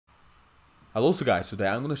Hello, so guys, today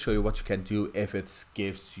I'm going to show you what you can do if it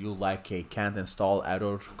gives you like a can't install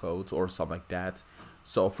error code or something like that.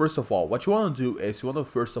 So first of all, what you want to do is you want to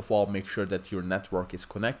first of all make sure that your network is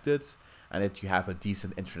connected and that you have a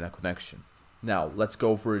decent internet connection. Now let's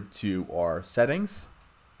go over to our settings,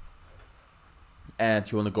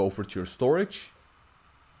 and you want to go over to your storage.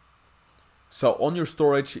 So on your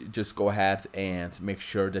storage, just go ahead and make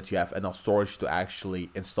sure that you have enough storage to actually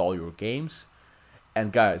install your games.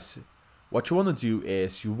 And guys, what you want to do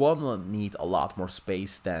is you want to need a lot more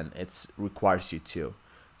space than it requires you to.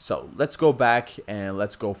 So let's go back and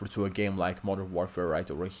let's go over to a game like Modern Warfare right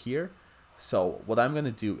over here. So what I'm going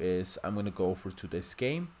to do is I'm going to go over to this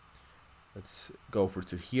game. Let's go over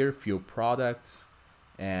to here, view product,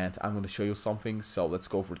 and I'm going to show you something. So let's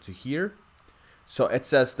go over to here. So it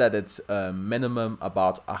says that it's a minimum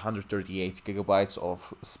about 138 gigabytes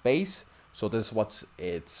of space. So this is what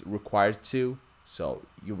it's required to. So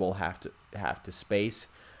you will have to have the space.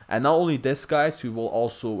 And not only this, guys, you will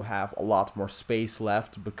also have a lot more space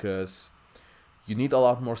left because you need a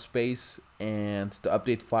lot more space, and the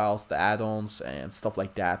update files, the add-ons and stuff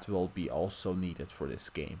like that will be also needed for this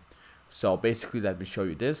game. So basically, let me show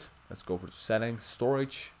you this. Let's go over to settings,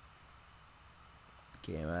 storage,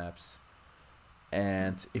 game apps.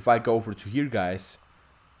 And if I go over to here, guys,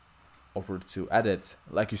 over to edit,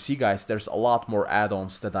 like you see, guys, there's a lot more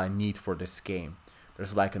add-ons that I need for this game.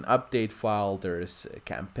 There's like an update file, there's a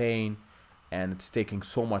campaign, and it's taking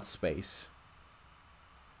so much space.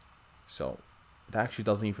 So it actually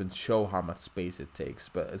doesn't even show how much space it takes,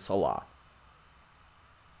 but it's a lot.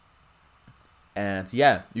 And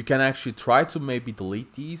yeah, you can actually try to maybe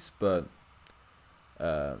delete these, but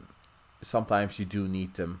sometimes you do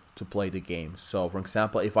need them to play the game. So for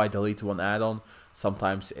example, if I delete one add-on,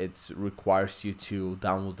 sometimes it requires you to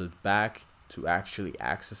download it back to actually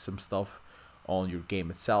access some stuff on your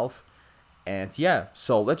game itself. And yeah,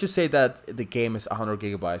 so let's just say that the game is 100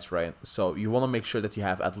 gigabytes, right? So you want to make sure that you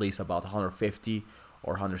have at least about 150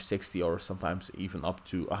 or 160 or sometimes even up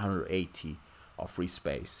to 180 of free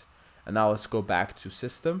space. And now let's go back to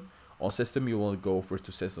system. On system, you want to go over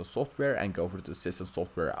to system software and go over to system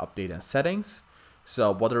software update and settings.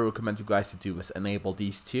 So what I recommend you guys to do is enable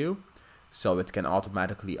these two, so it can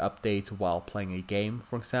automatically update while playing a game,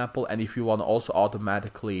 for example. And if you want to also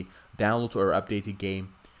automatically download or update a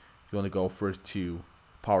game, you want to go over to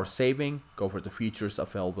power saving, go for the features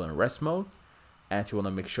available in rest mode, and you want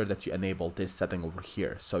to make sure that you enable this setting over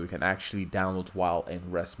here so you can actually download while in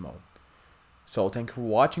rest mode. So thank you for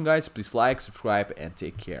watching, guys. Please like, subscribe, and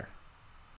take care.